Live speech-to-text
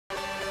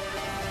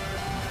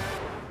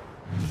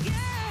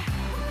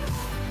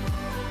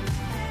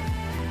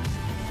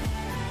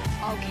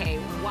Okay,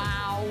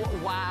 wow,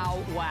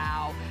 wow,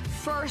 wow.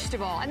 First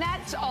of all, and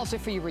that's also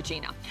for you,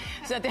 Regina.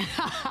 So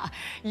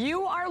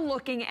you are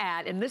looking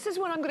at, and this is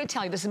what I'm going to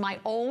tell you, this is my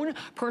own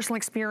personal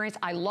experience.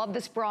 I love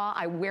this bra.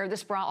 I wear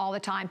this bra all the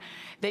time.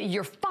 That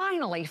you're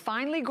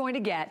finally going to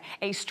get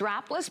a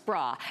strapless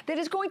bra that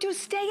is going to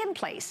stay in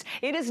place.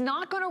 It is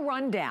not going to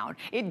run down.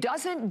 It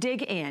doesn't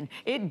dig in.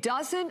 It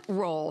doesn't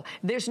roll.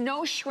 There's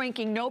no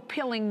shrinking, no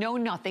pilling, no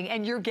nothing,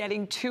 and you're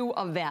getting two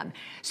of them.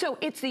 So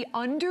it's the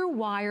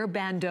Underwire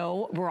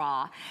Bandeau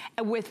bra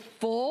with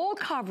full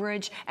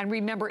coverage, and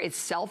remember, it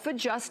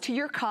self-adjusts to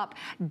your cup,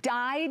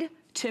 dyed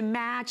to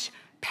match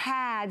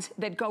pads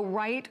that go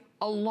right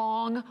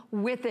along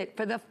with it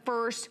for the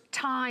first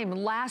time.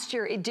 Last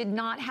year, it did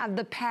not have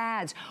the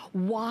pads.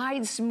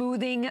 Wide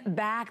smoothing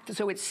back,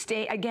 so it's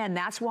again,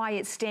 that's why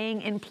it's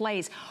staying in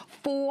place.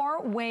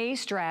 Four-way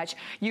stretch.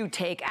 You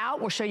take out,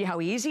 we'll show you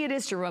how easy it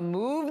is to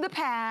remove the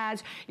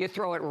pads. You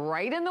throw it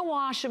right in the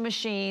washing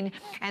machine,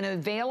 and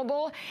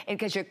available,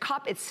 because your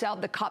cup itself,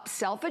 the cup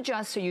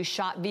self-adjusts, so you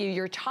shop via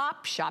your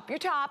top, shop your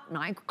top, and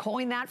I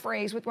coined that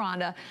phrase with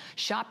Rhonda,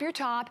 shop your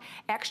top,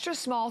 extra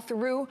small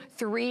through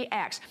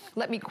 3X.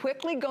 Let me quickly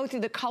go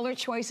through the color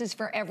choices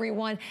for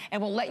everyone, and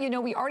we'll let you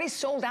know we already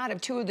sold out of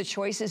two of the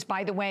choices,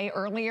 by the way,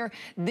 earlier.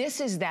 This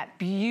is that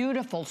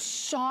beautiful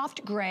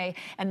soft gray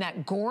and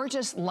that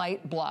gorgeous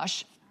light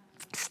blush.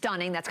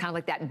 Stunning, that's kind of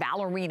like that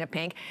ballerina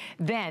pink.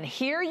 Then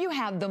here you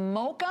have the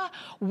mocha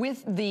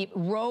with the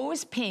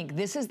rose pink.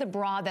 This is the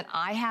bra that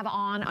I have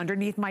on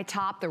underneath my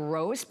top, the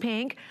rose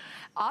pink.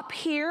 Up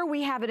here,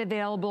 we have it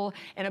available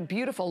in a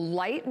beautiful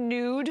light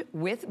nude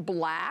with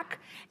black.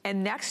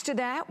 And next to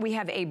that, we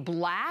have a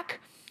black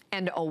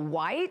and a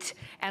white,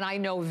 and I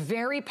know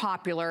very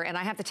popular, and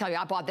I have to tell you,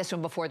 I bought this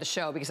one before the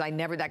show because I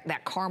never,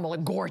 that caramel,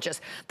 gorgeous.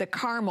 The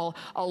caramel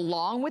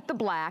along with the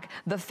black,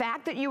 the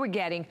fact that you were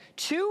getting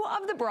two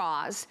of the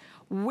bras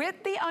with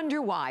the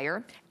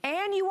underwire,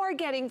 and you are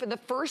getting, for the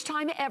first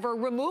time ever,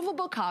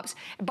 removable cups.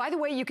 By the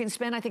way, you can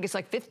spend, I think it's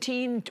like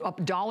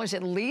 $15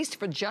 at least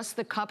for just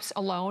the cups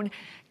alone.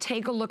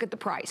 Take a look at the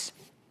price.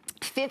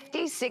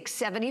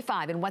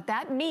 $56.75, and what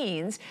that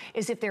means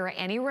is if there are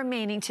any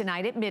remaining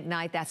tonight at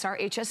midnight, that's our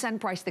HSN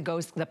price,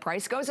 the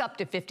price goes up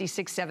to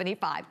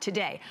 $56.75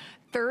 today.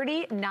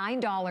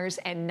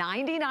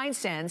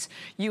 $39.99.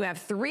 You have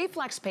 3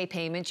 FlexPay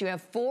payments. You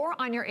have 4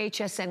 on your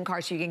HSN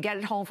card, so you can get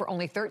it home for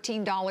only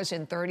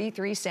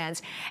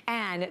 $13.33.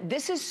 And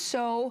this is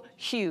so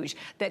huge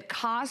that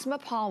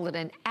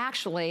Cosmopolitan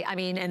actually, I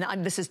mean,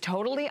 and this is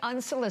totally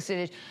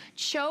unsolicited,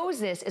 chose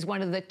this as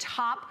one of the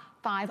top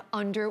 5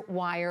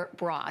 underwire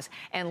bras.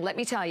 And let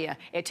me tell you,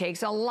 it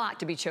takes a lot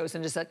to be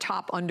chosen as a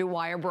top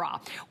underwire bra.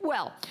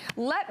 Well,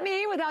 let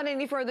me, without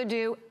any further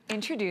ado,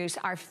 introduce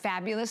our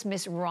fabulous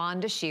Miss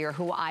Rhonda Shear,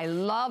 who I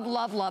love,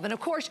 love, love. And of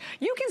course,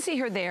 you can see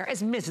her there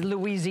as Miss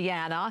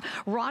Louisiana.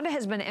 Rhonda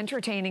has been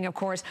entertaining, of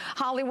course,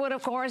 Hollywood,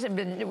 of course, and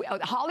been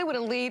Hollywood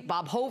elite,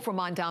 Bob Hope from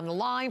On Down the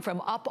Line,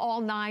 from Up All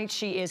Night.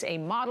 She is a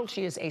model,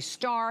 she is a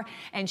star,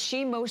 and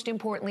she, most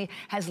importantly,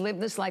 has lived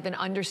this life and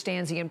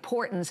understands the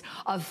importance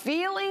of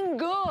feeling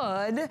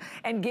good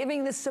and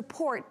giving the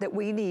support that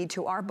we need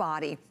to our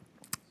body.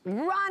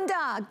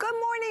 Rhonda, good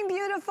morning,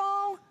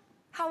 beautiful.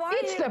 How are you?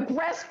 It's the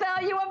breast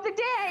value of the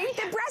day.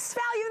 The breast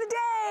value of the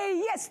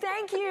day. Yes,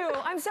 thank you.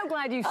 I'm so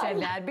glad you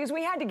said that because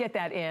we had to get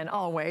that in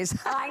always.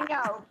 I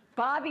know.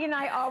 Bobby and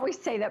I always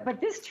say that,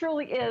 but this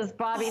truly is,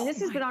 Bobby, and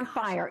this has been on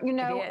fire. You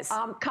know,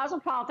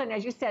 Cosmopolitan,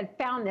 as you said,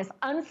 found this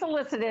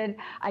unsolicited,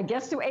 I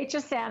guess through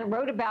HSN,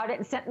 wrote about it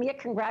and sent me a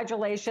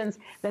congratulations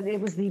that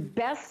it was the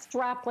best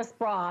strapless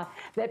bra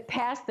that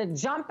passed the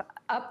jumping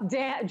up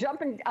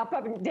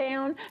and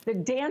down, the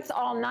dance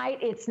all night.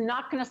 It's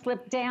not going to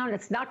slip down.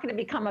 It's not going to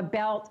become a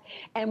belt,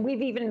 and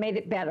we've even made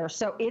it better.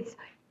 So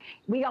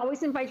we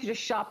always invite you to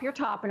shop your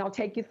top, and I'll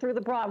take you through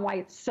the bra and why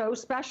it's so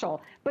special.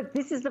 But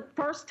this is the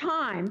first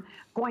time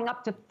going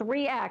up to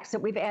 3X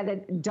that we've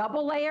added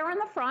double layer in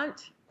the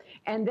front,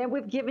 and then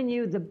we've given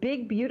you the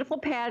big, beautiful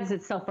pads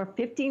that sell for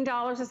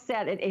 $15 a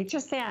set at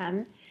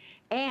HSN.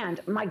 And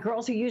my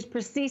girls who use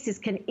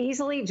prosthesis can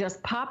easily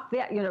just pop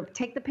that, you know,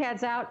 take the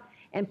pads out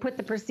and put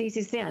the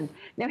prosthesis in.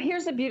 Now,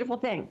 here's the beautiful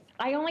thing.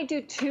 I only do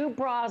 2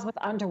 bras with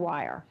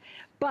underwire.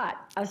 But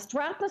a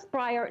strapless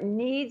bra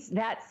needs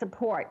that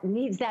support,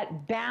 needs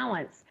that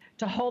balance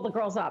to hold the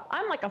girls up.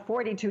 I'm like a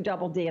 42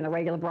 double D in a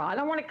regular bra. I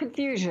don't want to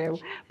confuse you,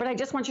 but I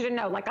just want you to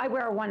know, like I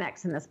wear a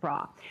 1X in this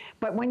bra.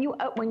 But when you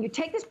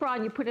take this bra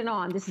and you put it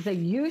on, this is a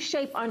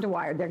U-shaped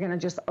underwire. They're going to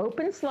just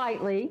open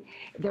slightly.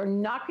 They're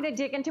not going to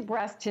dig into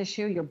breast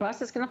tissue. Your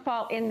bust is going to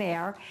fall in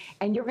there,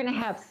 and you're going to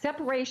have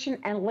separation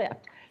and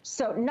lift.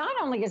 So not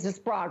only is this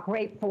bra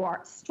great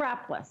for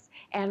strapless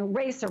and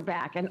racer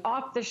back and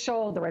off the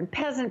shoulder and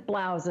peasant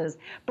blouses,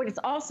 but it's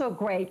also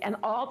great, and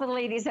all the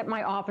ladies at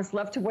my office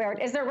love to wear it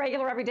as their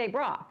regular everyday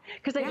bra,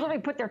 because they literally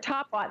put their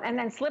top on and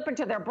then slip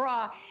into their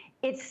bra.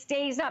 it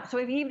stays up. So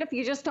even if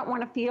you just don't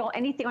want to feel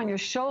anything on your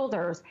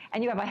shoulders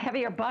and you have a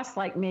heavier bust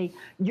like me,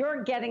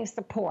 you're getting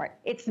support.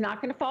 It's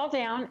not going to fall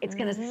down. It's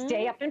going to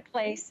stay up in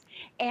place,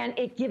 and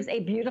it gives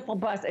a beautiful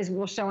bust, as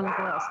we'll show in the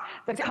girls.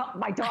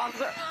 My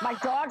dogs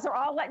are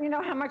all letting you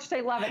know how much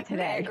they love it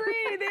today.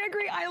 They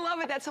agree. I love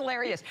it. That's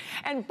hilarious.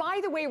 And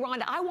by the way,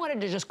 Rhonda, I wanted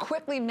to just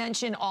quickly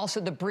mention also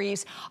the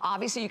briefs.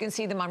 Obviously, you can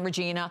see them on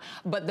Regina,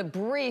 but the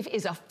brief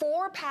is a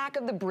 4-pack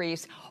of the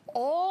briefs,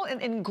 all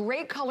in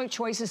great color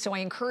choices. So I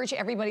encourage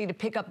everybody to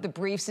pick up the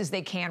briefs as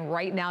they can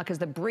right now, because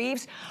the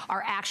briefs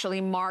are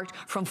actually marked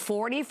from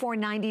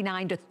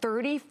 $44.99 to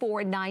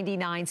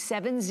 $34.99,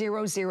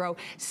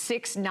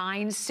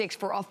 700696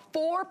 for a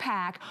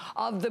 4-pack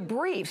of the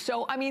briefs.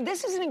 So, I mean,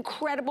 this is an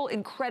incredible,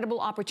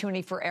 incredible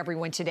opportunity for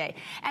everyone today.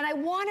 And I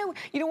want to,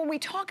 you know, when we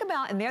talk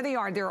about, and there they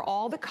are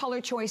all the color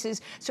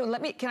choices. So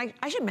let me,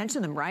 I should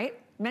mention them, right?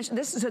 Mention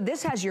this. So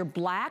this has your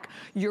black,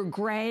 your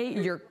gray,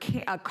 your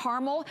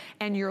caramel,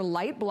 and your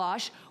light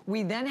blush.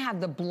 We then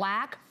have the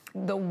black,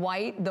 the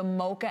white, the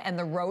mocha, and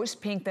the rose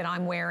pink that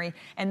I'm wearing.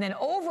 And then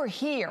over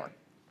here,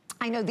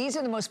 I know these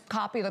are the most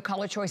popular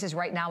color choices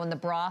right now in the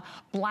bra.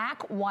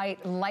 Black,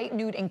 white, light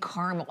nude, and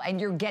caramel.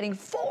 And you're getting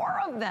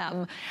 4 of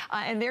them.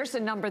 And there's the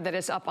number that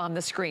is up on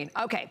the screen.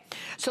 Okay,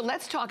 so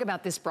let's talk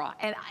about this bra.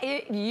 And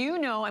you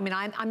know, I mean,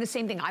 I'm the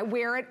same thing. I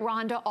wear it,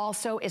 Rhonda,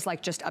 also, is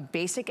like just a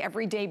basic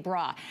everyday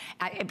bra.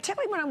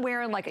 Particularly when I'm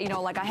wearing, like, you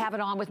know, like I have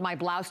it on with my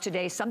blouse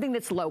today, something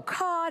that's low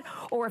cut,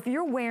 or if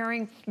you're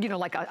wearing, you know,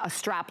 like a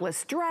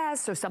strapless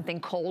dress, or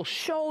something cold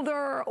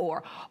shoulder,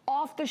 or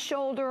off the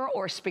shoulder,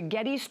 or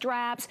spaghetti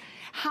straps.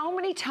 How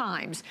many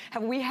times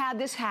have we had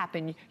this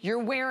happen?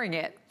 You're wearing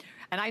it,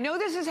 and I know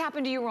this has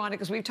happened to you, Rhonda,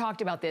 because we've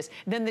talked about this.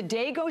 Then the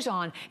day goes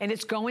on, and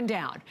it's going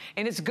down,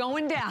 and it's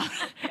going down,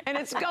 and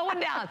it's going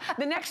down.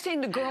 The next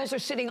thing, the girls are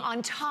sitting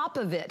on top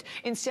of it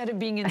instead of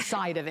being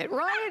inside of it,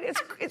 right?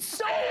 It's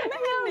so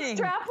maddening.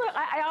 No, strapless,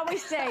 I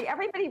always say,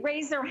 everybody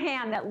raise their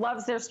hand that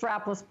loves their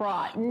strapless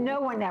bra.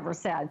 No one ever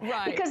said.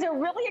 Right. Because they're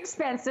really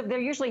expensive. They're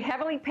usually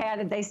heavily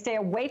padded. They stay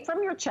away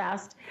from your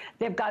chest.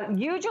 They've got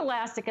huge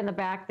elastic in the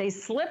back. They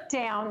slip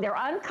down. They're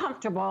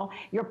uncomfortable.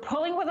 You're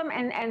pulling with them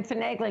and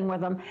finagling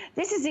with them.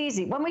 This is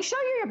easy. When we show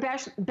you your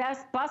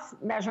best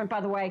bust measurement, by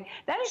the way,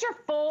 that is your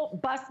full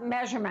bust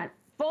measurement,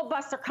 full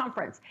bust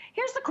circumference.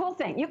 Here's the cool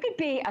thing. You could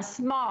be a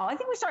small, I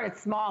think we started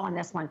small on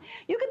this one.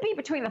 You could be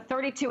between a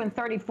 32 and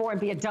 34 and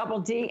be a double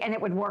D, and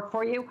it would work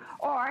for you.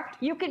 Or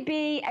you could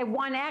be a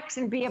 1X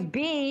and be a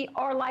B,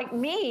 or like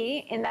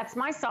me, and that's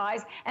my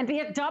size, and be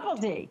a double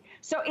D.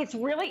 So it's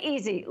really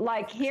easy.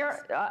 Like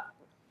here,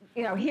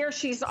 you know, here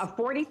she's a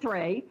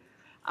 43.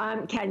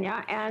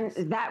 Kenya, and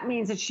that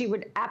means that she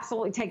would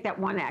absolutely take that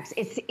 1X.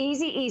 It's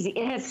easy.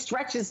 It has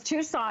stretches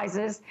 2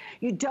 sizes.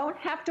 You don't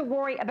have to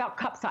worry about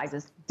cup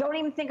sizes. Don't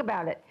even think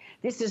about it.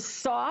 This is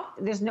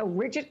soft. There's no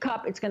rigid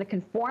cup. It's going to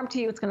conform to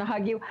you. It's going to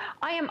hug you.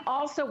 I am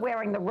also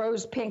wearing the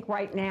rose pink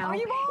right now. Oh,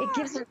 you are?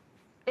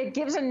 It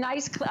gives a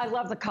nice, I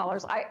love the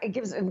colors. It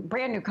gives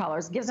brand new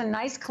colors. It gives a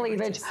nice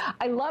cleavage.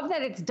 I love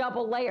that it's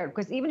double layered,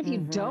 because even if you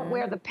don't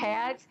wear the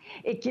pads,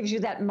 it gives you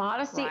that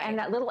modesty and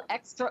that little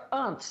extra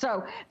oomph.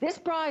 So this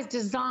bra is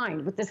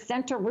designed with the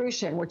center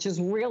ruching, which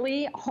is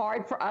really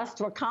hard for us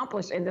to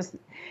accomplish in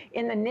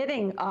the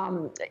knitting,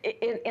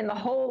 in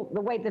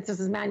the way that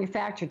this is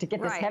manufactured, to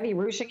get this heavy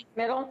ruching in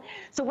the middle.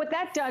 So what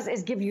that does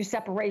is give you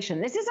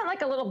separation. This isn't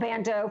like a little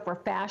bandeau for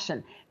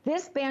fashion.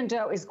 This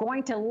bandeau is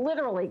going to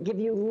literally give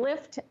you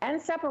lift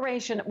and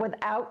separation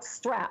without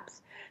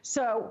straps.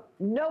 So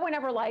no one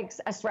ever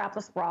likes a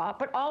strapless bra,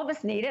 but all of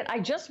us need it. I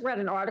just read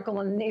an article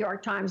in the New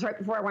York Times right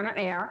before I went on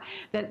air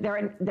that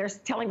they're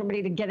telling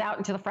everybody to get out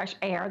into the fresh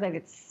air, that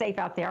it's safe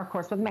out there, of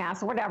course, with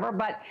masks or whatever,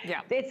 but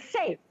it's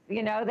safe.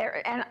 You know,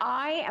 and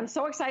I am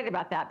so excited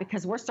about that,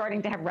 because we're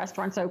starting to have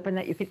restaurants open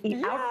that you can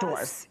eat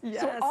outdoors.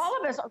 So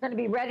all of us are going to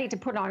be ready to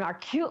put on our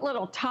cute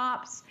little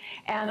tops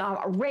and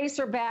a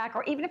racer back,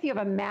 or even if you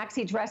have a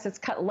maxi dress that's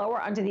cut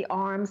lower under the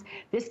arms,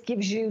 this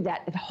gives you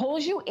that, it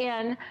holds you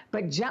in,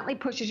 but gently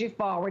pushes you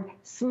forward,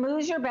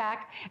 smooths your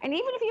back. And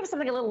even if you have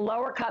something a little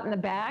lower cut in the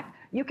back,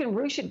 you can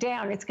ruche it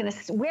down. It's going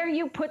to, where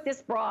you put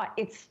this bra,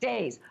 it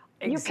stays.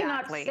 You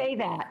cannot say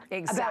that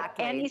about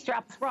any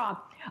strapless bra.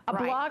 A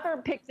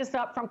blogger picked this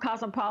up from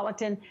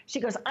Cosmopolitan. She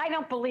goes, I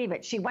don't believe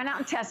it. She went out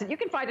and tested. You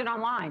can find it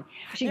online.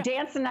 She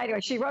danced the night away.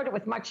 She wrote it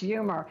with much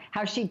humor,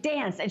 how she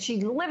danced, and she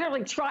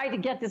literally tried to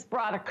get this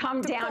bra to come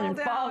down and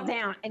fall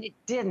down, and it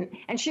didn't.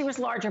 And she was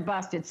larger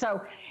busted.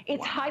 So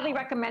it's highly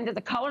recommended.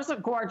 The colors are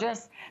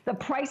gorgeous. The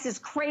price is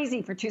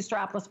crazy for 2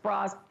 strapless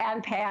bras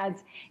and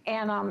pads.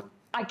 And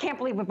I can't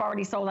believe we've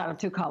already sold out of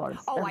 2 colors.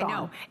 Oh, I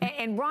know.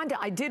 And Rhonda,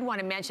 I did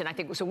want to mention, I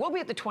think, so we'll be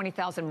at the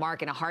 20,000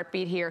 mark in a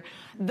heartbeat here.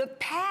 The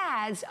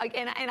pads,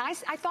 and I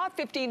thought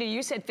 15 and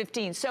you said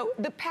 15. So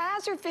the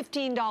pads are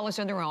 $15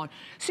 on their own.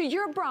 So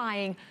you're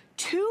buying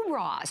 2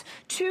 bras,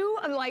 2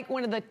 like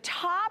one of the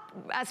top,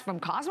 that's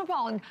from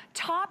Cosmopolitan,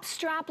 top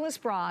strapless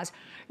bras.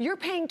 You're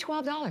paying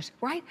 $12,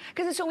 right?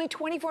 Because it's only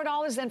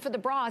 $24 then for the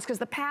bras, because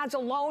the pads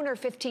alone are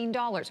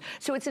 $15.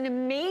 So it's an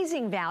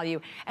amazing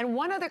value. And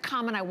one other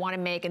comment I want to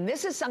make, and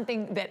this is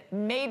something that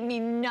made me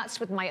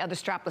nuts with my other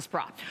strapless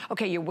bra.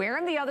 Okay, you're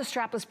wearing the other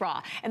strapless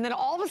bra, and then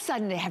all of a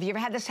sudden, have you ever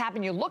had this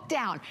happen? You look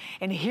down,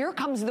 and here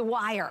comes the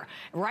wire,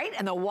 right?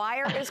 And the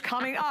wire is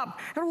coming up.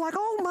 And I'm like,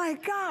 oh my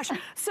gosh.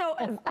 So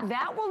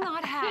that will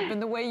not happen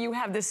the way you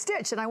have this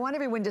stitch. And I want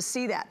everyone to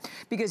see that,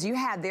 because you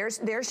had,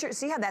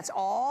 see how that's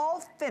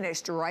all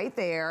finished right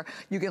there.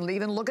 You can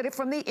even look at it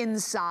from the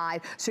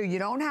inside, so you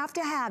don't have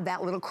to have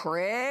that little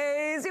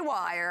crazy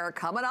wire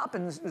coming up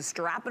and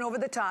strapping over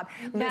the top.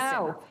 No.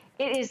 Listen.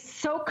 It is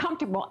so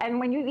comfortable, and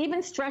when you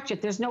even stretch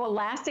it, there's no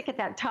elastic at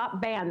that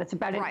top band. That's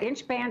about an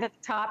inch band at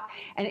the top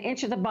and an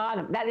inch at the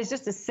bottom. That is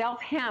just a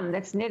self-hem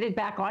that's knitted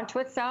back onto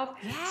itself.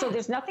 Yeah. So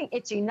there's nothing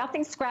itchy,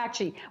 nothing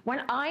scratchy.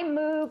 When I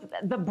move,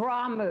 the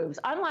bra moves.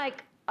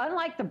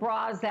 Unlike the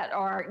bras that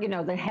are, you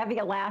know, the heavy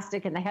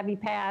elastic and the heavy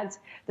pads,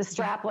 the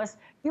strapless,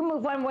 you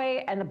move one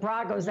way and the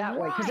bra goes that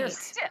way because they're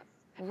stiff.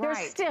 They're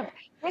stiff.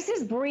 This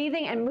is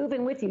breathing and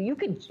moving with you. You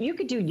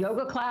could do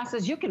yoga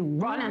classes. You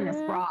could run in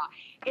this bra.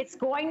 It's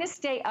going to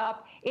stay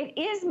up. It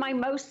is my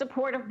most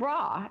supportive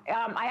bra.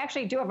 I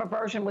actually do have a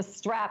version with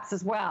straps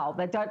as well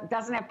that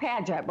doesn't have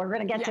pads yet. We're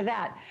going to get to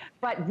that.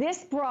 But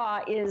this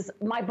bra is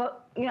my,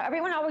 you know,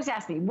 everyone always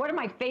asks me, what are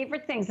my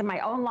favorite things in my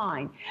own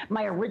line?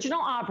 My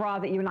original bra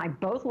that you and I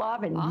both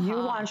love, and you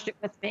launched it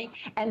with me.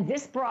 And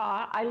this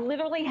bra, I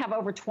literally have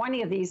over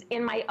 20 of these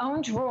in my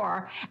own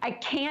drawer. I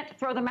can't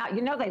throw them out.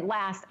 You know, they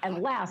last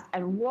and last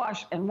and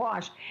wash and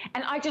wash.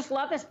 And I just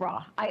love this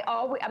bra.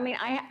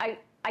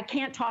 I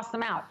can't toss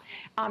them out.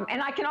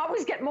 And I can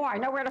always get more. I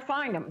know where to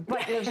find them.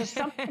 But there's just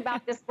something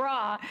about this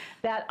bra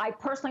that I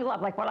personally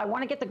love. Like when I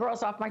want to get the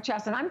girls off my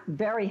chest, and I'm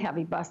very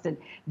heavy busted,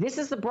 this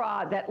is the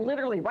bra that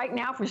literally right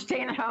now, if we're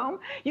staying at home,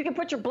 you can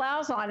put your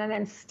blouse on and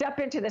then step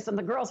into this, and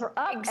the girls are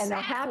up and they're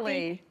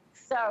happy.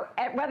 So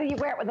whether you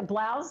wear it with a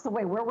blouse, the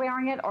way we're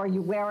wearing it, or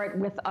you wear it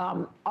with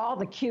all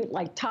the cute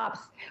like tops,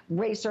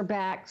 racer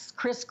backs,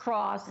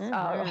 crisscross,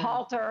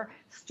 halter,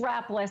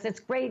 strapless.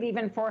 It's great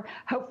even for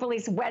hopefully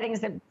some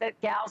weddings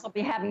that gals will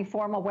be having,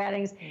 formal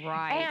weddings.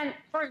 Right. And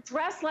for a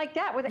dress like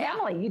that with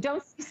Emily, you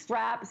don't see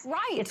straps.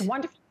 Right. It's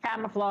wonderful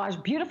camouflage,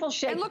 beautiful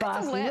shape. And look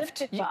at the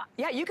lift.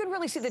 Yeah, you can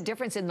really see the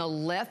difference in the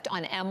lift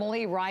on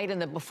Emily, right?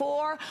 And the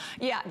before,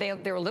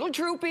 they're a little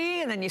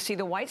droopy, and then you see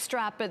the white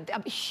strap, but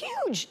a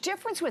huge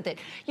difference with it.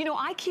 You know,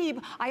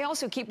 I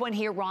also keep one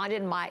here,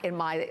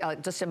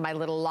 Rhonda, just in my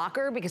little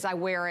locker, because I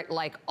wear it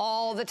like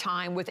all the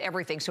time with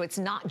everything. So it's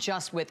not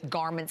just with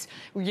garments.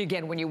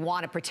 Again, when you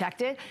want to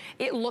protect it,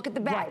 look at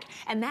the back.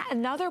 And that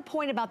another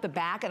point about the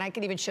back, and I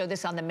can even show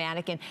this on the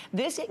mannequin.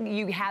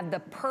 You have the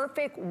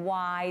perfect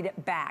wide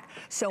back.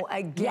 So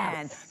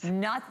again,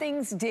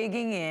 nothing's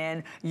digging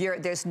in.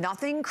 There's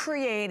nothing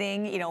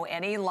creating, you know,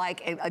 any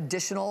like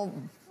additional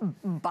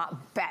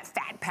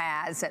fat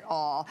pads at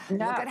all.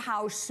 No. Look at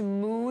how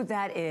smooth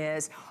that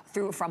is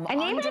from and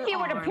even if you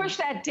were to push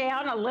that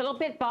down a little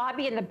bit,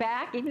 Bobby, in the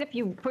back, even if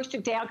you pushed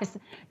it down, because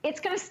it's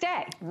going to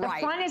stay. The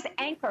front is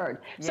anchored.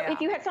 So if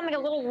you had something a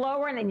little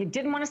lower and then you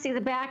didn't want to see the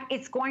back,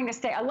 it's going to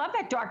stay. I love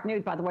that dark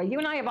nude, by the way. You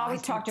and I have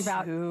always talked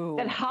about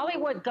that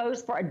Hollywood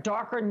goes for a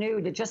darker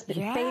nude. It just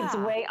fades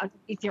away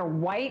underneath your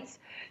whites.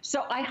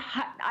 So I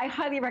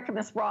highly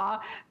recommend this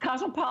bra.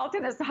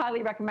 Cosmopolitan is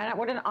highly recommend it.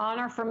 What an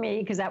honor for me,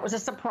 because that was a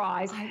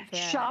surprise.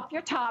 Shop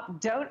your top.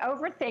 Don't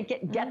overthink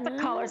it. Get the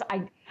colors.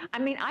 I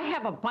mean, I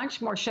have a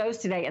bunch more shows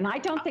today, and I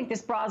don't think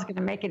this bra is going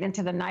to make it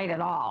into the night at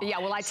all. Yeah,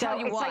 well, I tell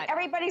you what. It's like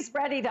everybody's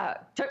ready to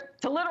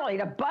literally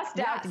bust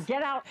out, to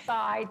get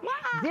outside.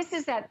 This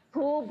is that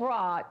cool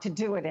bra to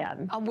do it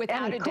in.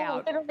 Without a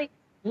doubt. Literally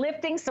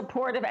lifting,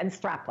 supportive, and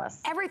strapless.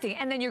 Everything.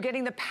 And then you're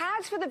getting the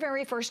pads for the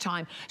very first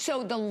time.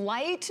 So the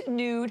light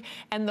nude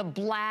and the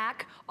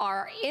black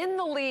are in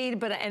the lead,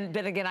 but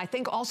again, I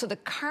think also the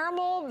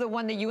caramel, the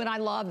one that you and I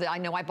love, I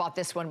know I bought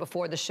this one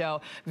before the show,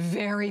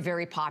 very,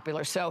 very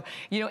popular. So,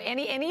 you know,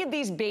 any of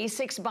these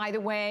basics, by the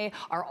way,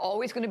 are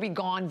always going to be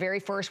gone very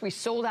first. We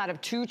sold out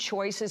of 2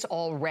 choices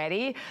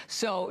already,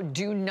 so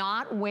do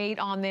not wait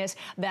on this.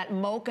 That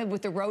mocha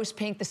with the rose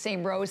pink, the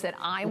same rose that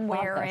I'm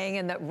wearing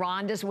and that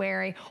Rhonda's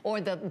wearing, or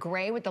the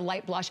gray with the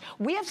light blush.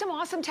 We have some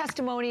awesome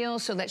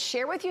testimonials, so let's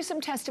share with you some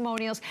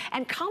testimonials,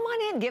 and come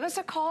on in, give us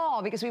a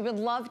call, because we would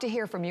love to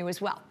hear from you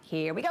as well.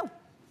 Here we go.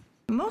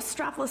 Most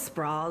strapless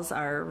bras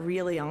are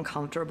really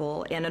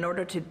uncomfortable, and in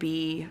order to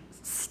be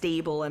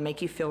stable and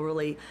make you feel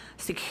really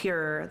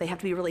secure, they have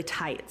to be really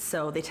tight.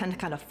 So they tend to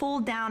kind of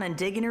fold down and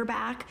dig in your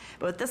back.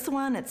 But with this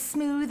one, it's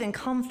smooth and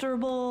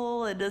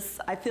comfortable.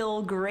 I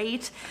feel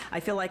great. I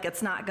feel like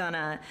it's not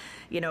gonna,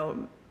 you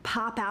know,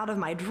 pop out of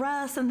my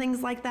dress and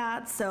things like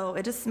that. So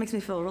it just makes me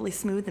feel really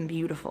smooth and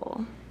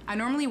beautiful. I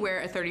normally wear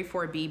a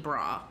 34B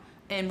bra.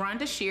 In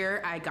Rhonda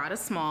Shear, I got a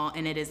small,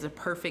 and it is a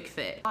perfect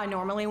fit. I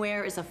normally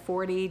wear is a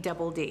 40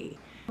 double D.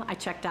 I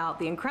checked out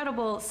the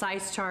incredible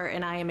size chart,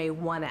 and I am a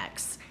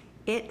 1X.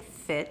 It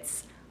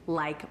fits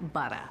like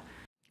butter.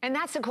 And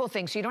that's the cool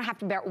thing. So you don't have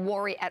to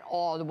worry at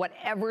all.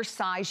 Whatever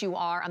size you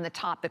are on the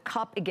top, the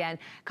cup, again,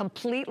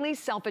 completely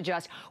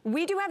self-adjust.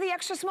 We do have the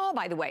extra small,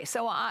 by the way.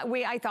 So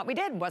I thought we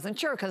did. Wasn't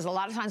sure, because a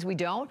lot of times we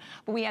don't.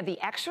 But we have the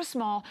extra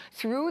small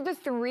through the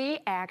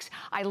 3X.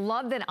 I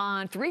love that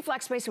on 3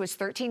 flex space, so it's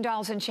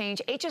 $13 and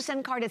change.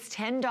 HSN card, it's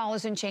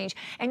 $10 and change.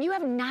 And you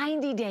have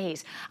 90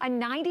 days, a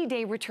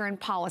 90-day return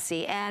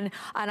policy. And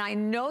I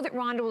know that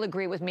Rhonda will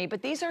agree with me,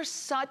 but these are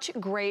such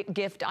great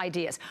gift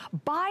ideas.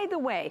 By the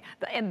way,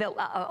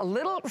 a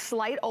little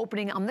slight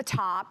opening on the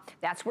top.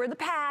 That's where the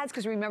pads,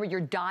 because remember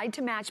your dyed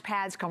to match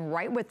pads come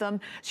right with them.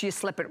 So you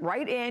slip it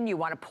right in. You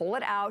want to pull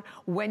it out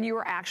when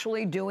you're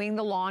actually doing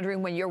the laundry,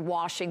 when you're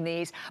washing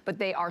these. But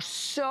they are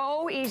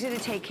so easy to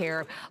take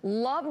care of.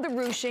 Love the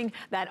ruching.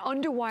 That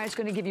underwire is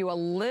going to give you a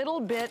little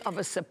bit of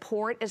a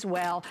support as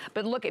well.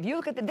 But look, if you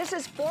look at this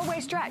is 4-way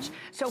stretch.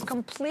 So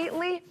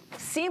completely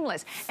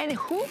seamless. And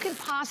who could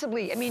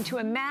possibly, I mean, to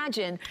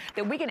imagine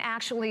that we can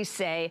actually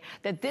say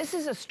that this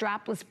is a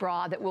strapless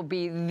bra that will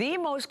be the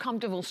most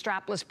comfortable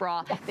strapless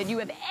bra that you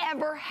have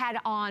ever had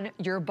on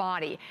your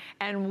body.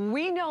 And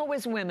we know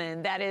as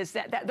women that's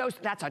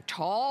a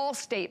tall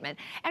statement.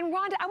 And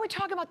Rhonda, I would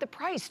talk about the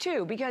price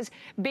too, because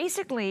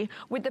basically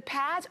with the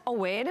pads, oh,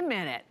 wait a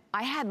minute,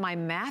 I had my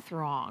math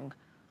wrong.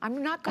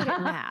 I'm not good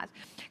at math,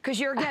 because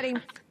you're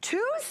getting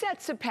 2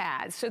 sets of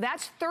pads, so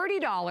that's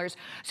 $30.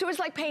 So it's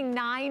like paying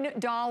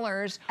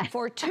 $9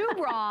 for 2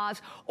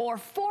 bras or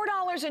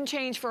 $4 and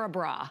change for a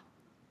bra.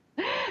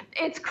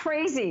 It's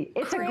crazy.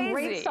 It's crazy. A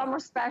great summer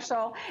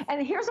special.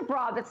 And here's a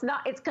bra that's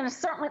not, it's going to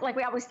certainly, like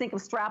we always think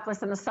of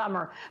strapless in the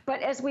summer,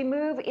 but as we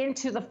move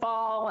into the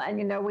fall and,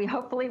 you know,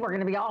 hopefully we're going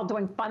to be all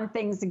doing fun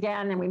things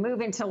again, and we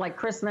move into like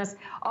Christmas,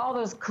 all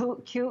those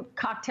cute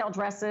cocktail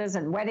dresses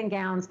and wedding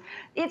gowns,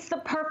 it's the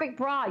perfect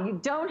bra. You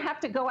don't have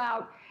to go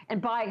out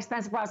and buy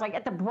expensive bras. Like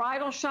at the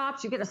bridal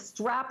shops, you get a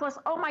strapless.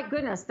 Oh my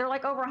goodness, they're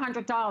like over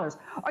 $100.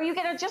 Or you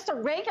get just a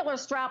regular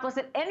strapless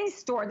at any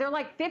store. They're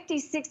like 50,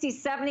 60,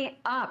 70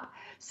 up.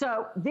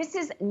 So this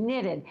is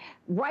knitted.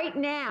 Right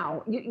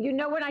now, you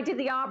know when I did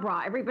the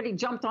bra, everybody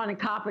jumped on and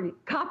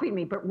copied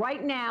me. But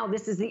right now,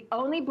 this is the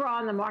only bra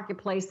in the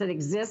marketplace that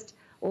exists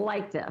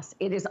like this.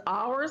 It is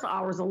ours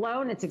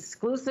alone. It's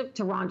exclusive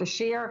to Rhonda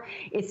Shear.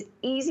 It's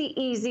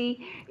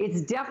easy.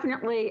 It's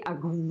definitely a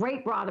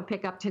great bra to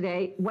pick up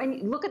today. When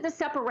you look at the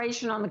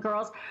separation on the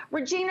girls,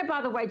 Regina,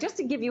 by the way, just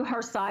to give you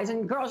her size,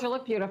 and girls, you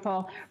look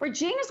beautiful.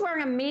 Regina's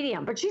wearing a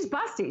medium, but she's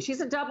busty.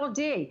 She's a double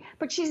D,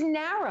 but she's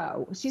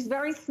narrow. She's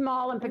very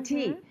small and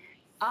petite.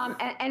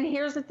 And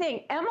here's the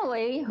thing,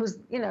 Emily, who's,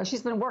 you know,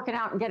 she's been working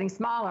out and getting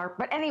smaller,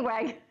 but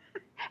anyway,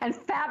 and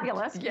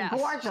fabulous, yes,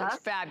 gorgeous.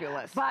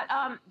 Fabulous. But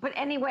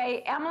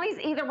anyway, Emily's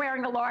either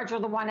wearing the large or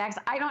the 1X.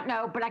 I don't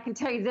know, but I can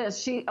tell you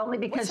this, she only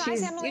because what size,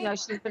 she's, Emily? You know,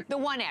 she's the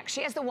 1X.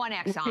 She has the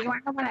 1X on. She's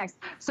wearing the 1X.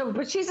 So,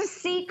 but she's a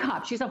C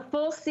cup. She's a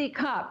full C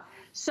cup.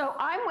 So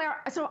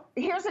so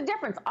here's the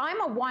difference.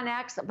 I'm a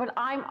 1X, but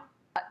I'm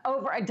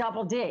over a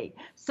double D.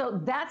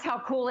 So that's how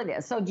cool it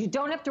is. So you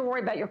don't have to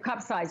worry about your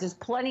cup size. There's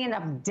plenty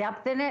enough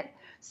depth in it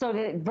so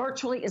that it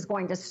virtually is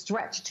going to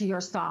stretch to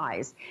your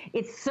size.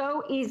 It's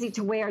so easy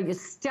to wear. You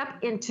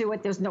step into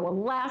it. There's no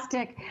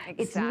elastic. Exactly.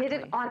 It's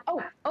knitted on.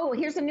 Oh,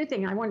 here's a new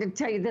thing. I wanted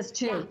to tell you this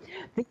too. Yeah.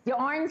 The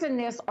yarns in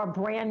this are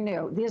brand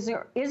new. These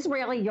are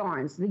Israeli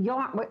yarns.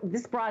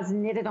 This bra is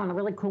knitted on a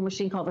really cool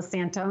machine called the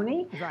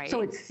Santoni. Right.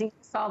 So it's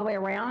seamless all the way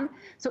around.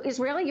 So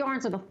Israeli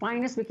yarns are the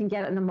finest we can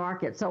get in the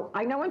market. So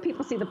I know when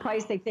people see the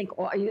price, they think,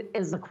 oh,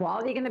 is the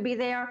quality going to be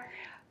there?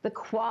 The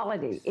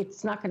quality,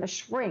 it's not going to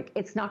shrink,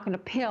 it's not going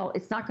to pill,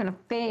 it's not going to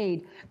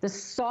fade. The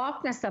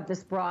softness of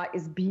this bra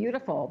is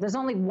beautiful. There's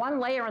only one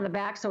layer on the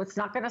back, so it's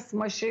not going to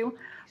smush you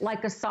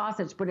like a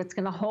sausage, but it's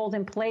going to hold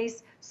in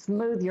place,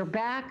 smooth your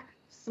back,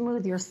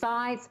 smooth your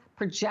sides,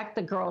 project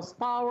the girls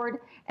forward,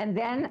 and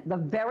then the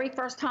very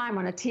first time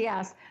on a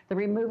TS, the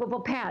removable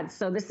pads.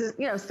 So this is,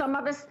 you know, some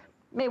of us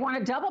may want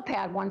to double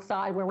pad one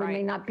side where we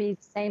may not be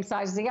the same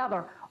size as the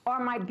other. Or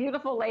my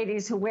beautiful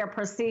ladies who wear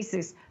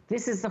prostheses,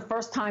 this is the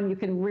first time you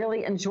can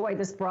really enjoy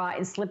this bra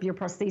and slip your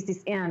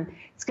prostheses in.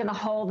 It's going to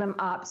hold them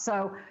up.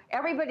 So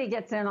everybody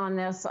gets in on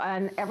this,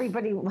 and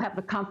everybody will have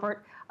the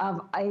comfort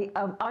of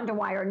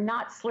underwire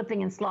not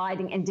slipping and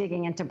sliding and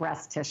digging into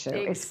breast tissue.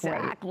 It's great.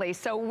 Exactly.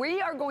 So we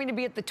are going to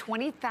be at the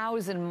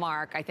 20,000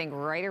 mark, I think,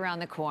 right around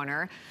the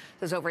corner.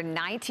 There's over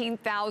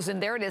 19,000.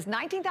 There it is,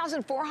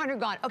 19,400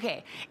 gone.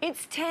 Okay,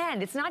 it's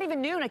 10. It's not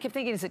even noon. I kept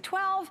thinking, is it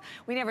 12?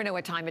 We never know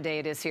what time of day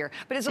it is here.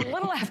 But it's a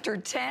little after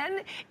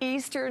 10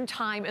 Eastern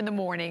time in the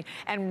morning.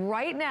 And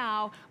right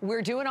now,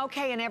 we're doing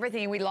okay and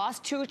everything. We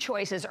lost 2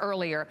 choices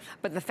earlier.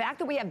 But the fact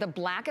that we have the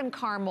black and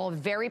caramel,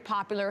 very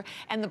popular,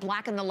 and the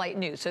black and the light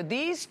nude. So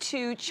these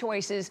 2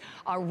 choices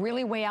are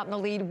really way out in the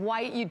lead.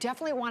 White, you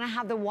definitely want to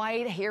have the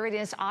white. Here it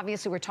is.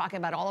 Obviously, we're talking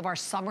about all of our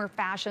summer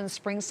fashions,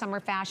 spring,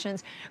 summer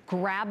fashions.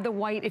 Grab the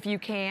white if you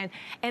can.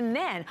 And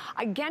then,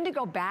 again, to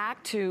go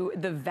back to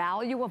the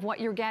value of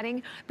what you're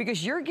getting,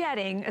 because you're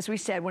getting, as we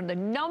said, one of the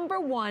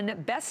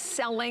 #1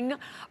 best-selling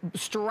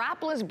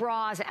strapless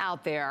bras bras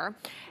out there.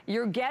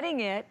 You're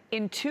getting it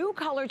in 2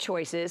 color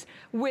choices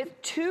with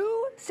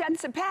 2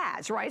 sets of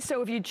pads, right?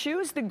 So if you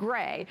choose the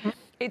gray,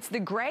 it's the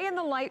gray and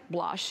the light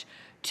blush,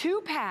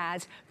 2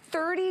 pads,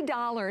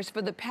 $30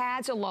 for the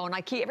pads alone.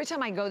 Every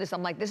time I go this,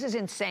 I'm like, this is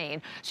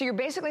insane. So you're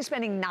basically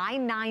spending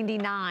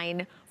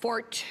 $9.99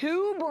 for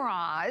 2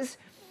 bras,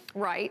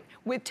 right,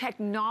 with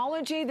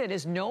technology that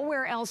is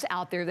nowhere else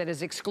out there, that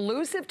is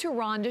exclusive to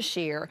Rhonda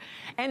Shear.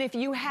 And if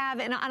you have,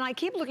 and I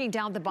keep looking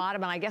down at the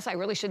bottom, and I guess I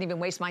really shouldn't even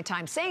waste my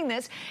time saying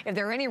this, if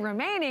there are any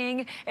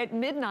remaining at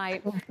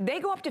midnight,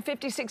 they go up to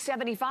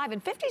 $56.75,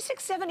 and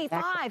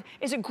 $56.75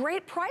 is a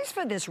great price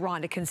for this,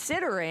 Rhonda,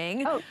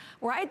 considering,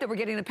 right, that we're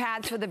getting the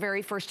pads for the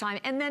very first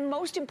time. And then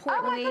most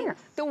importantly,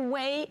 the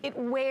way it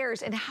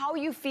wears and how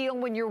you feel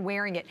when you're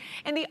wearing it.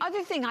 And the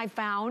other thing I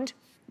found,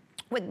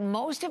 with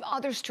most of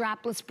other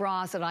strapless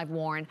bras that I've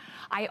worn,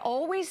 I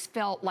always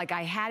felt like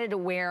I had to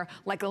wear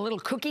like a little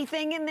cookie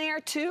thing in there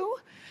too.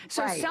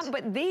 So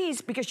but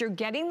these, because you're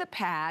getting the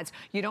pads,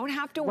 you don't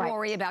have to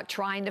worry about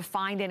trying to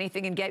find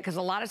anything and get, because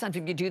a lot of times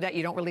if you do that,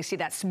 you don't really see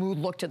that smooth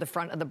look to the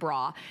front of the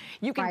bra.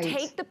 You can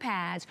take the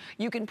pads,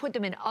 you can put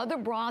them in other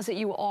bras that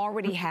you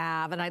already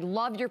have, and I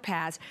love your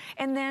pads.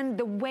 And then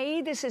the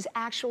way this is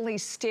actually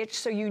stitched,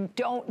 so you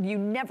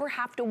never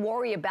have to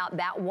worry about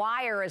that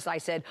wire, as I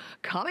said,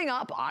 coming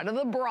up out of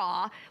the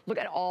bra. Look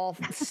at all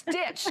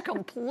stitched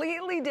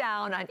completely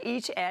down on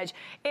each edge.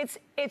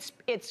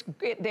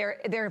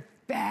 They're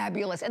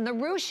fabulous. And the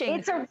ruching.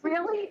 It's a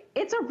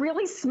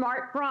really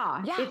smart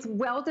bra. Yeah. It's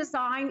well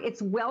designed,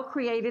 it's well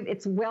created,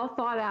 it's well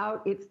thought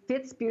out, it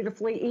fits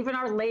beautifully. Even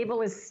our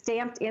label is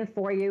stamped in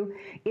for you.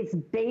 It's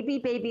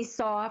baby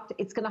soft.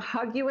 It's gonna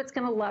hug you, it's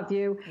gonna love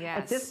you. Yes.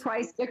 At this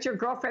price, get your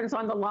girlfriends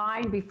on the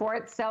line before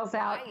it sells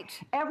out.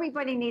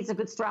 Everybody needs a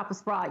good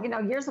strapless bra. You know,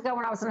 years ago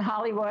when I was in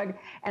Hollywood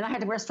and I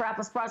had to wear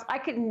strapless bras, I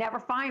could never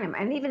find them.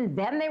 And even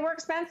then they were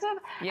expensive.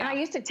 Yeah. And I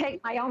used to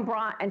take my own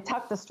bra and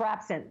tuck the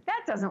straps in.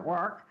 That doesn't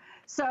work.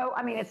 So,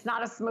 I mean, it's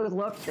not a smooth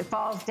look. It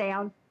falls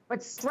down. But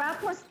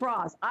strapless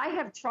bras, I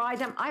have tried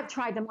them. I've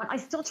tried them on. I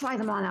still try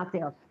them on out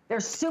there. They're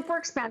super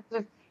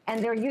expensive,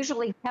 and they're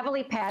usually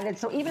heavily padded.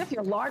 So even if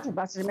you're larger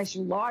busted, it makes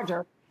you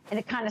larger, and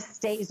it kind of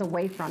stays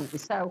away from you.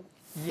 So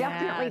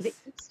definitely the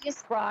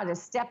easiest bra to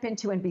step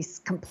into and be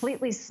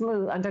completely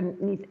smooth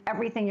underneath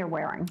everything you're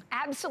wearing.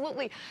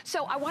 Absolutely.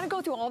 So I want to go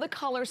through all the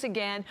colors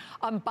again.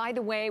 By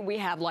the way, we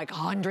have like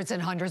hundreds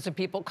and hundreds of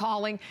people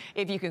calling.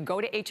 If you can go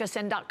to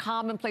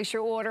hsn.com and place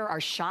your order or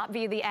shop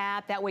via the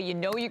app, that way you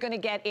know you're going to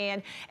get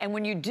in. And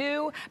when you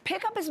do,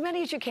 pick up as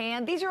many as you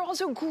can. These are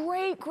also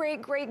great,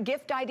 great, great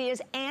gift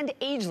ideas and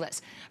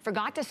ageless.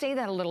 Forgot to say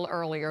that a little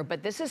earlier,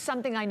 but this is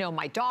something I know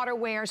my daughter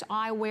wears,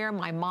 I wear,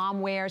 my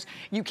mom wears.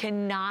 You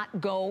cannot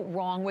go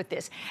wrong with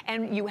this.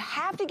 And you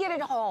have to get it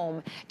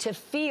home to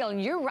feel,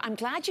 and I'm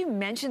glad you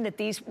mentioned that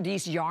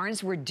these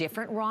yarns were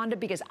different, Rhonda,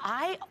 because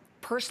I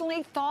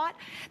personally thought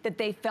that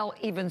they felt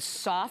even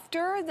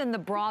softer than the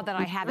bra that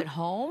I have at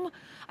home.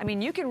 I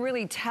mean, you can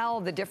really tell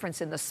the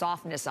difference in the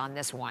softness on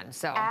this one.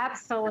 So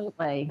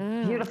absolutely.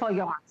 Beautiful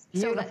yarns.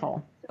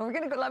 Beautiful. So we're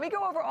gonna go, let me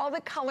go over all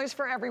the colors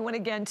for everyone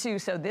again too.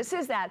 So this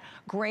is that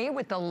gray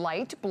with the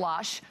light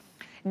blush.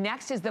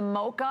 Next is the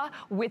mocha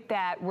with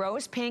that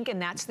rose pink,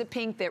 and that's the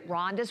pink that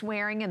Rhonda's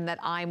wearing and that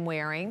I'm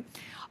wearing.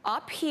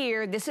 Up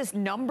here, this is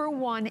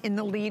 #1 in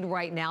the lead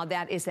right now.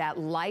 That is that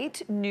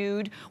light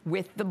nude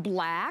with the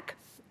black.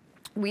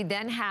 We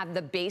then have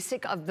the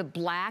basic of the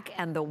black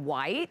and the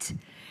white.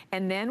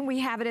 And then we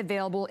have it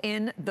available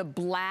in the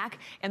black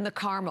and the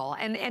caramel.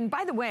 And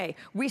by the way,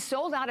 we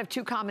sold out of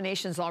 2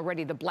 combinations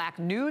already. The black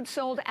nude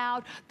sold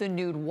out, the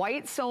nude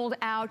white sold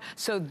out.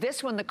 So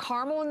this one, the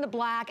caramel in the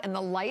black and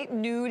the light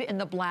nude in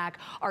the black,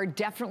 are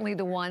definitely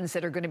the ones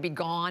that are gonna be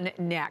gone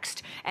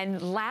next.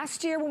 And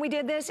last year when we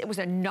did this, it was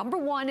a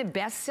 #1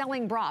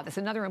 best-selling bra. That's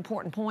another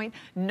important point.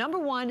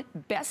 #1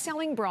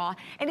 best-selling bra,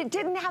 and it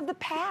didn't have the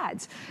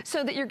pads.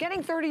 So that you're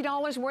getting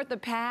 $30 worth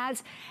of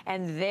pads,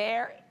 and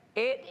there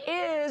it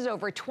is,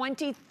 over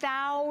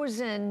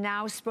 20,000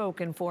 now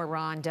spoken for,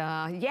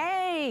 Rhonda.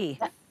 Yay!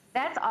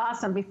 That's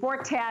awesome. Before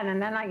 10,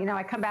 and then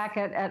I come back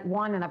at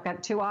 1, and I've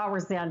got 2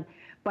 hours then.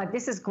 But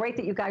this is great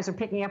that you guys are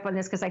picking up on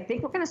this, because I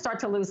think we're going to start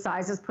to lose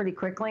sizes pretty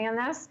quickly in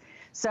this.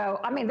 So,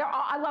 I mean,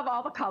 I love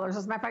all the colors.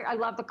 As a matter of fact, I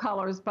love the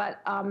colors,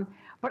 but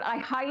I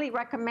highly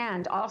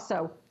recommend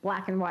also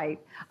black and white.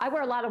 I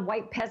wear a lot of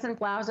white peasant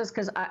blouses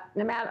because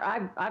no matter,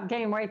 I've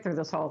gained weight through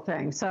this whole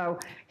thing. So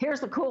here's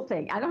the cool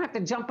thing. I don't have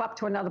to jump up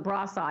to another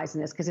bra size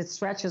in this because it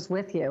stretches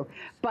with you.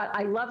 But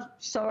I love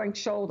showing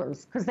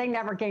shoulders because they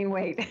never gain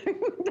weight.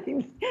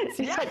 It's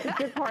such a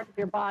good part of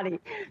your body.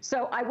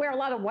 So I wear a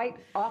lot of white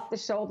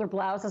off-the-shoulder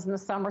blouses in the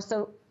summer.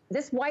 So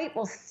this white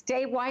will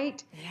stay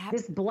white. Yep.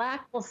 This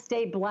black will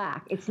stay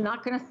black. It's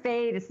not going to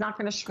fade. It's not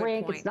going to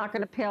shrink. It's not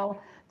going to pill.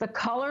 The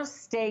colors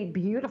stay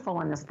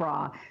beautiful in this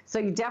bra. So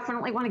you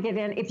definitely want to get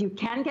in. If you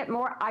can get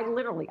more, I'm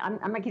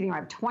not kidding you, I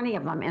have 20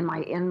 of them in my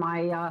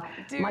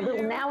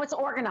little, now it's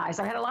organized.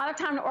 I had a lot of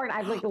time to organize. I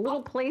have like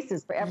little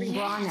places for every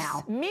bra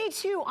now. Me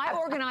too. I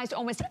organized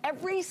almost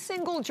every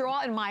single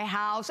drawer in my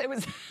house. It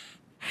was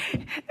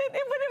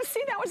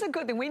See, that was a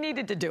good thing. We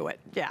needed to do it.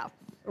 Yeah.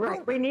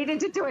 Right, we needed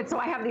to do it. So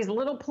I have these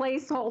little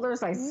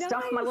placeholders. I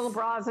stuff my little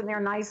bras in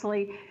there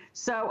nicely.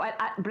 So,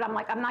 but I'm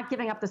like, I'm not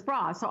giving up this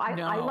bra. So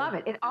I love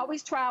it. It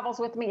always travels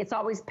with me. It's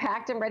always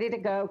packed and ready to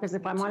go. Because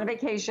if I'm on a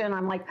vacation,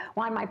 I'm like,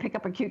 why might I pick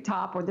up a cute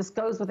top? Or this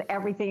goes with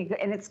everything.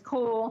 And it's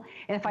cool.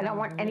 And if I don't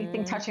want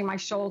anything touching my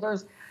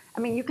shoulders, I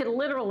mean, you could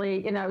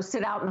literally, you know,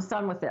 sit out in the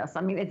sun with this.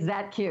 I mean, it's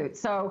that cute.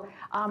 So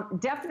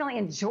definitely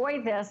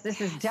enjoy this.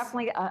 This is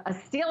definitely a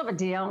steal of a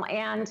deal.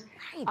 And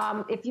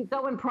if you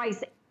go in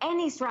price,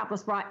 any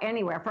strapless bra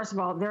anywhere, first of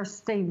all,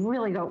 they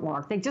really don't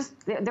work.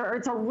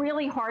 It's a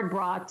really hard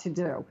bra to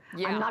do.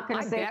 Yeah, I'm not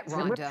going to say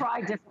we've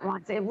tried different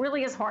ones. It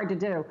really is hard to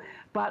do,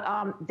 but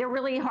they're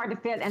really hard to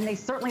fit, and they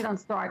certainly don't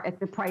start at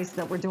the price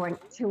that we're doing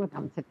 2 of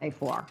them today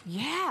for.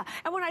 Yeah,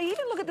 and when I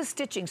even look at the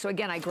stitching, so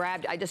again,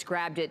 I just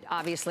grabbed it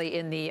obviously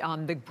in the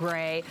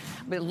gray,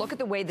 but look at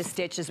the way the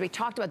stitches. We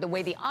talked about the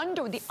way the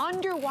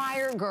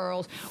underwire,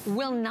 girls,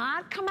 will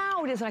not come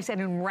out, as I said,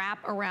 and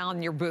wrap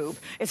around your boob.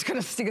 It's going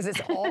to stick because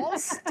it's all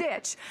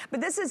stitch.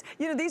 But this is,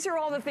 you know, these are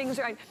all the things,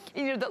 right?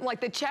 You know, like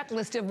the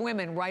checklist of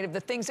women, right? Of the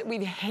things that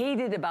we've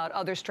hated about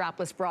other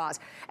strapless bras.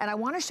 And I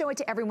want to show it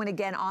to everyone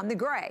again on the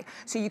gray.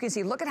 So you can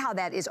see, look at how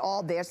that is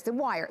all, there's the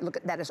wire. Look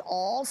at that, is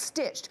all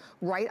stitched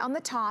right on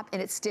the top,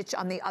 and it's stitched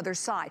on the other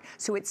side.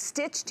 So it's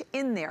stitched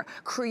in there,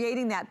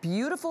 creating that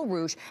beautiful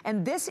ruche.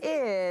 And this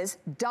is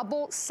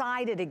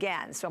double-sided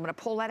again. So I'm going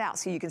to pull that out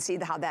so you can see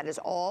how that is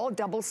all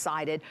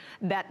double-sided.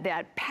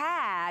 That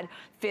pad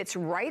fits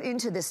right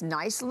into this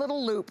nice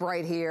little loop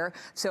right here.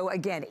 So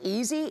again,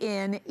 easy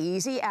in,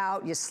 easy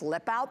out. You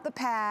slip out the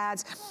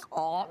pads.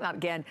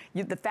 Again,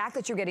 the fact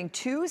that you're getting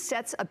 2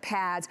 sets of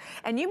pads,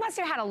 and you must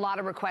have had a lot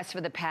of requests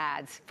for the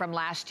pads from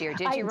last year.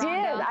 Did you,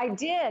 Rhonda? I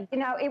did. You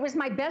know, it was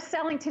my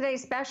best-selling Today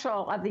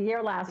special of the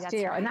year last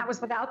year, and that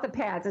was without the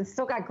pads, and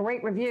still got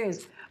great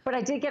reviews. But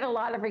I did get a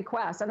lot of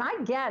requests, and I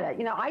get it.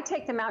 You know, I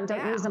take them out and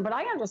don't use them, but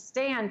I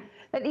understand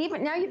that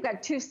even now you've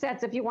got 2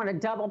 sets. If you want a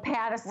double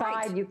pad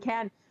aside, you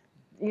can.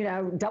 You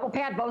know, double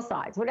pad both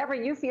sides, whatever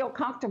you feel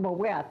comfortable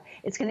with.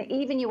 It's going to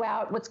even you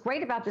out. What's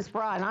great about this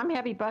bra, and I'm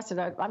heavy busted,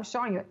 I'm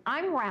showing you,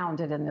 I'm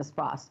rounded in this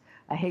bust.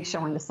 I hate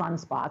showing the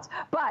sunspots,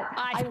 but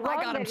I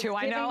got them too,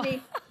 I know.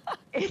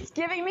 It's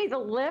giving me the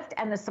lift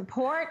and the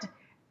support.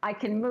 I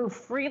can move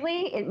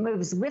freely. It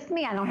moves with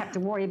me. I don't have to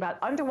worry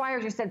about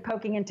underwires. You said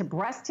poking into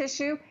breast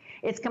tissue.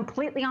 It's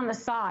completely on the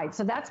side.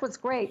 So that's what's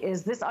great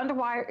is this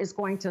underwire is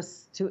going to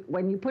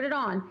when you put it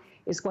on,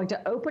 is going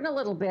to open a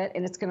little bit,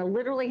 and it's going to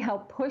literally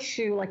help push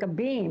you like a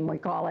beam, we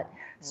call it,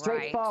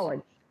 straight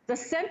forward. The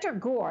center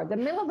gore, the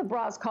middle of the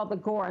bra is called the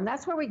gore, and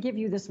that's where we give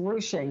you this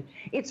ruching.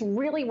 It's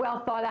really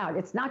well thought out.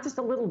 It's not just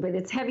a little bit,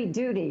 it's heavy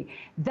duty.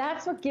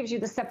 That's what gives you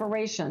the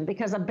separation,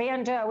 because a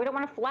bandeau, we don't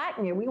want to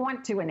flatten you. We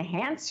want to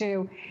enhance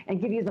you and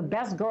give you the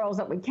best girls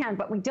that we can,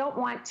 but we don't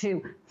want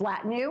to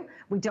flatten you.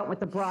 We don't want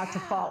the bra to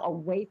fall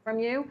away from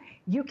you.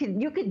 You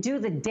could do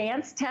the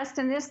dance test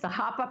in this, the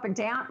hop up and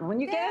down, and when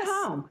you get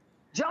home,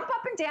 jump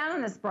up and down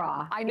in this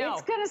bra. I know.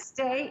 It's going to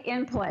stay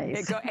in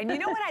place. And you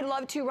know what I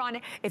love too, Rhonda?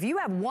 If you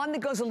have one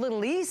that goes a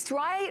little east,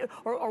 right?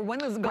 Or one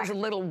that goes a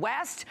little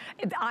west,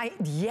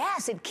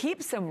 yes, it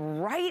keeps them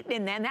right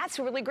in there. And that's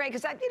really great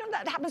because that, you know,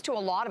 that happens to a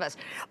lot of us.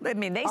 I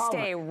mean, they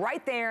stay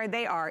right there.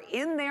 They are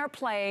in their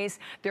place.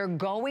 They're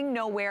going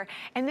nowhere.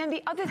 And then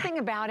the other thing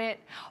about it,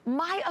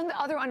 my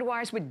other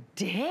underwires would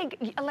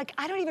dig. Like,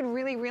 I don't even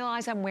really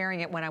realize I'm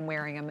wearing it when I'm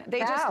wearing them. They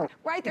just,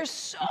 right? They're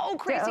so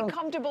crazy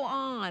comfortable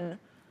on.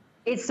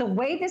 It's the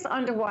way this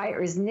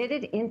underwire is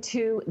knitted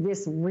into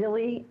this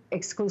really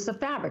exclusive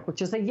fabric, which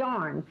is a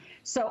yarn.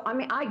 So, I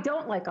mean, I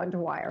don't like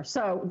underwire.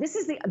 So this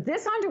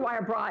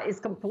underwire bra is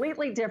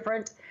completely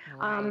different.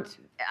 Right.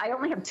 I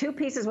only have 2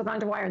 pieces with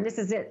underwire, and this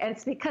is it. And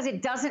it's because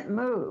it doesn't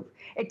move.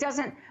 It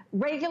doesn't.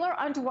 Regular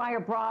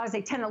underwire bras,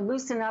 they tend to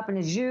loosen up, and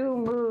as you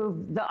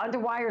move, the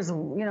underwire's,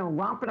 you know,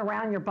 romping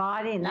around your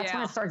body, and that's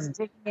when it starts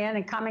digging in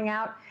and coming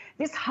out.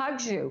 This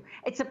hugs you.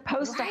 It's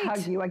supposed to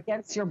hug you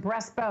against your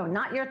breastbone,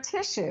 not your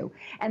tissue.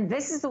 And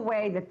this is the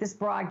way that this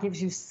bra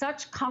gives you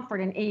such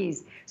comfort and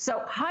ease.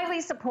 So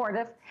highly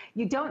supportive.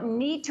 You don't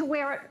need to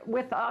wear it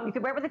with, you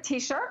can wear it with a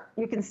t-shirt.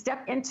 You can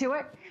step into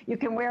it. You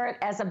can wear it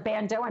as a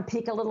bandeau and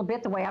peek a little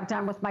bit the way I've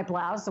done with my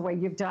blouse, the way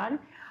you've done.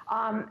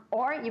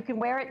 Or you can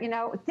wear it, you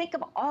know, think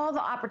of all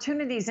the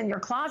opportunities in your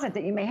closet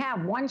that you may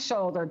have,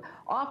 one-shouldered,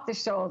 off the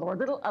shoulder, or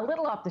a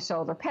little off the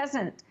shoulder,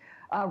 peasant,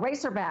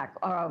 racerback,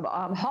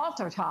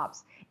 halter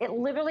tops. It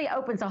literally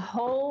opens a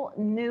whole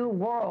new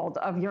world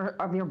of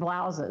your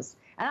blouses.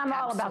 And I'm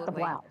all about the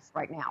blouse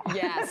right now.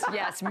 Yes,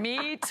 yes,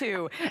 me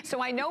too.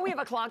 So I know we have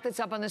a clock that's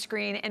up on the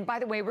screen. And by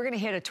the way, we're going to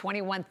hit a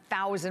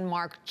 21,000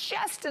 mark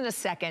just in a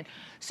second.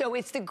 So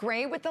it's the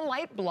gray with the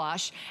light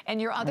blush. And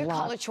your other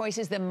color choice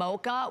is the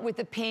mocha with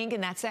the pink.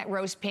 And that's that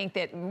rose pink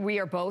that we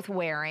are both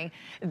wearing.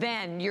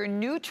 Then your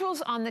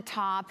neutrals on the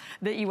top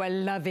that you are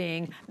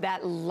loving.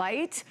 That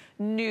light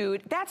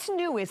nude. That's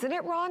new, isn't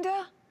it,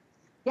 Rhonda?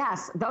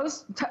 Yes,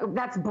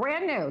 that's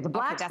brand new. The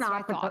black's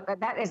not, but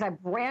that is a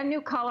brand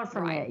new color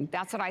for me.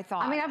 That's what I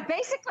thought. I mean, I've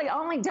basically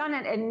only done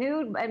it in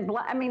nude and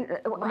black. I mean,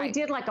 we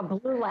did like a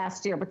blue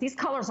last year, but these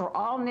colors are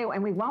all new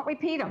and we won't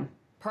repeat them.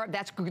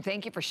 That's good.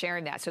 Thank you for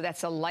sharing that. So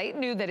that's a light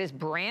nude that is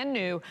brand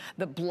new,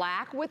 the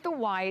black with the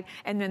white,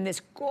 and then this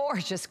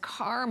gorgeous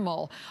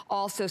caramel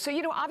also. So,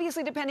 you know,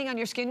 obviously depending on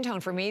your skin tone,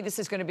 for me, this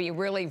is going to be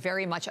really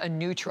very much a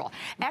neutral.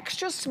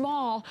 Extra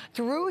small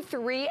through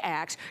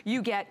 3X,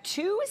 you get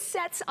 2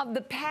 sets of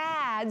the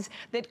pads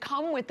that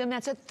come with them.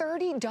 That's a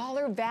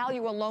 $30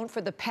 value alone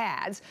for the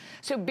pads.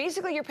 So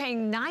basically you're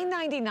paying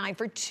 $9.99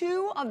 for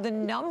 2 of the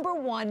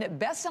 #1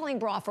 best-selling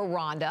bra for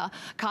Rhonda,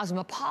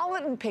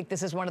 Cosmopolitan Pink.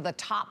 This is one of the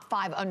top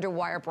 5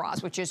 underwire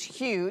bras, which is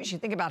huge. You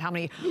think about how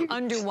many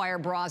underwire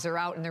bras are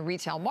out in the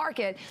retail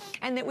market,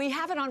 and that we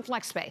have it on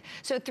FlexPay.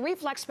 So 3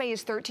 FlexPay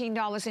is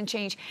 $13 and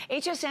change.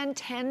 HSN,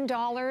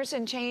 $10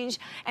 and change.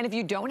 And if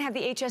you don't have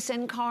the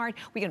HSN card,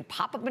 we can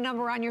pop up a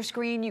number on your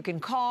screen. You can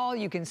call,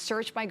 you can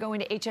search by going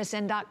to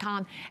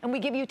hsn.com, and we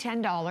give you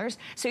 $10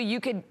 so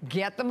you could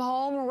get them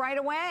home right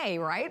away,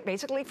 right?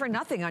 Basically for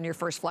nothing on your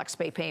first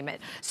FlexPay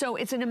payment. So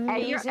it's an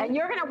amazing... And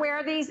you're gonna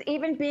wear these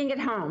even being at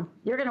home.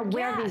 You're gonna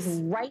wear these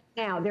right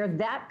now. They're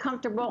that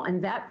comfortable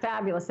and that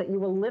fabulous that you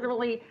will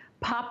literally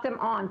pop them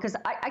on. Because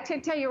I can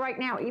tell you right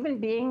now, even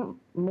being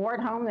more at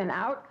home than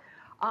out,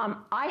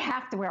 I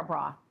have to wear a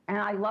bra. And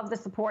I love the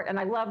support and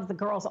I love the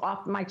girls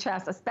off my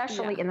chest,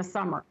 especially in the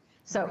summer.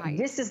 So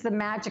this is the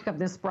magic of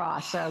this bra.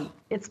 So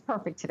it's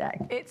perfect today.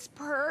 It's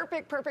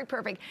perfect, perfect,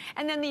 perfect.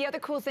 And then the other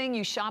cool thing,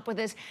 you shop with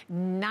us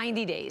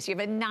 90 days. You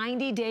have a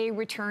 90-day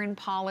return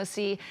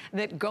policy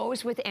that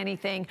goes with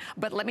anything.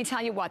 But let me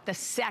tell you what, the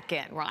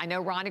second, I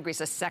know Ron agrees,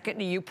 the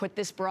second you put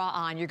this bra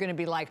on, you're going to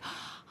be like,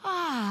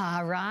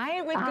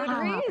 right, with good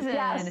reason.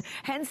 Yes.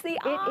 Hence the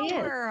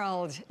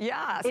world.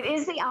 Yes. It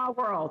is the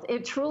world.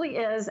 It truly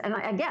is. And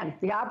again,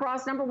 the bra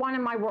is #1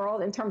 in my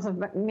world in terms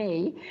of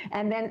me,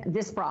 and then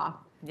this bra.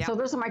 Yep. So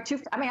those are my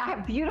 2, I mean, I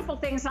have beautiful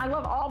things and I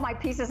love all my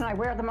pieces and I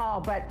wear them all,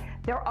 but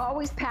they're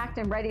always packed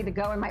and ready to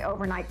go in my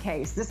overnight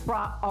case. This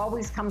bra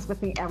always comes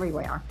with me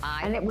everywhere.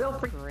 And it will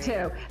for you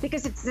too,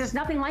 because there's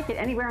nothing like it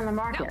anywhere in the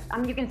market. I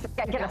mean, you can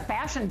get a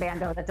fashion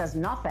bandeau that does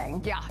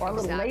nothing, or a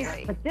little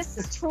lace, but this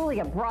is truly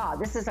a bra.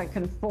 This is a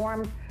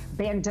conformed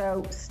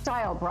bandeau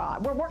style bra.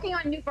 We're working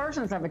on new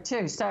versions of it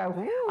too, so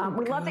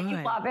we love that you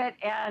love it,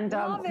 and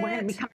we're going to be coming